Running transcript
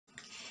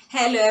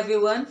Hello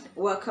everyone,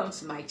 welcome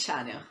to my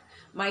channel.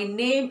 My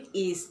name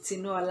is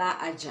Tinola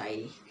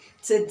Ajayi.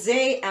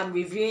 Today I'm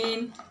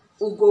reviewing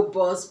Hugo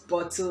Boss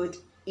bottled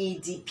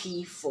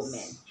EDP for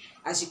men.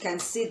 As you can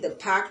see the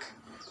pack,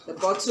 the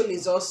bottle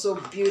is also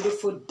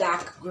beautiful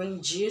dark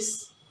green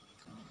juice.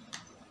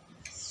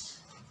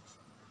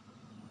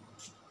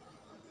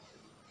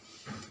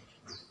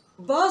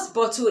 Boss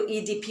bottle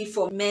EDP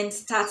for men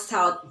starts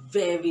out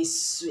very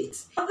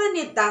sweet.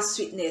 Underneath that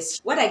sweetness,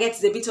 what I get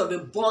is a bit of a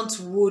burnt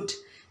wood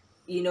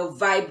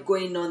vibe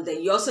going on there.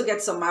 You also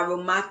get some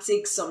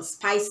aromatic, some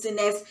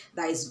spiciness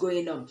that is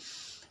going on.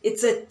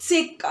 It's a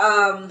thick,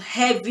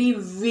 heavy,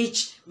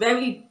 rich,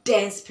 very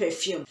dense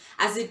perfume.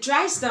 As it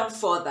dries down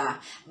further,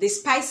 the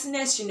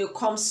spiciness,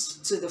 comes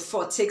to the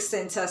fore, takes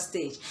center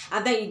stage,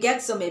 and then you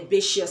get some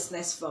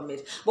herbaceousness from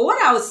it. But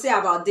what I would say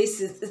about this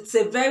is it's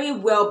a very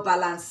well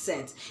balanced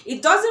scent.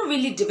 It doesn't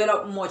really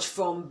develop much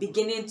from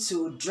beginning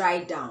to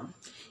dry down.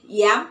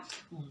 Yeah,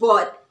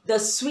 but the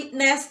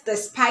sweetness, the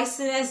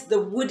spiciness, the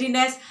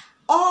woodiness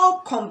all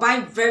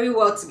combine very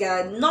well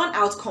together. None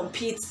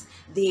outcompetes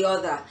the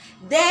other.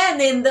 Then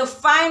in the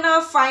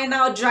final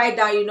dry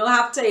down,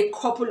 after a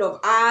couple of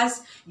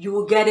hours, you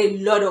will get a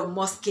lot of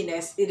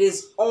muskiness. It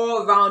is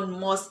all round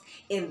musk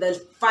in the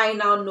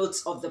final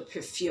notes of the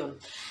perfume.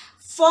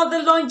 For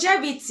the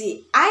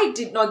longevity, I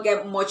did not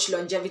get much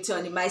longevity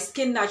on it. My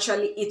skin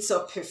naturally eats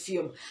up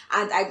perfume,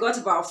 and I got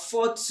about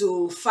 4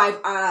 to 5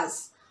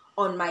 hours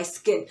on my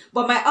skin.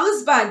 But my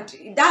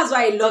husband, that's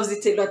why he loves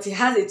it a lot. He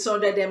has a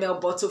 200 ml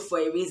bottle for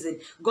a reason.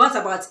 Got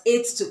about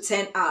 8 to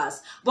 10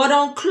 hours. But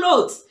on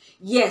clothes,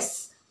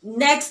 yes,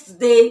 next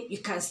day you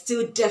can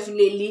still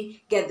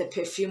definitely get the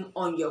perfume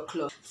on your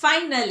clothes.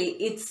 Finally,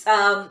 it's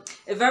a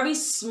very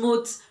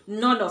smooth,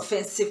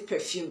 non-offensive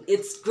perfume.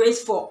 It's great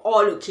for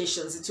all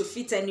occasions. It will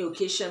fit any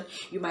occasion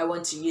you might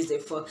want to use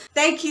it for.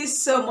 Thank you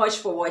so much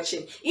for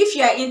watching. If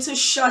you are into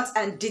short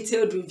and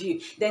detailed review,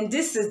 then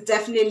this is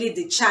definitely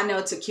the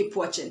channel to keep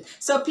watching.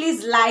 So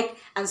please like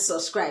and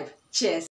subscribe. Cheers.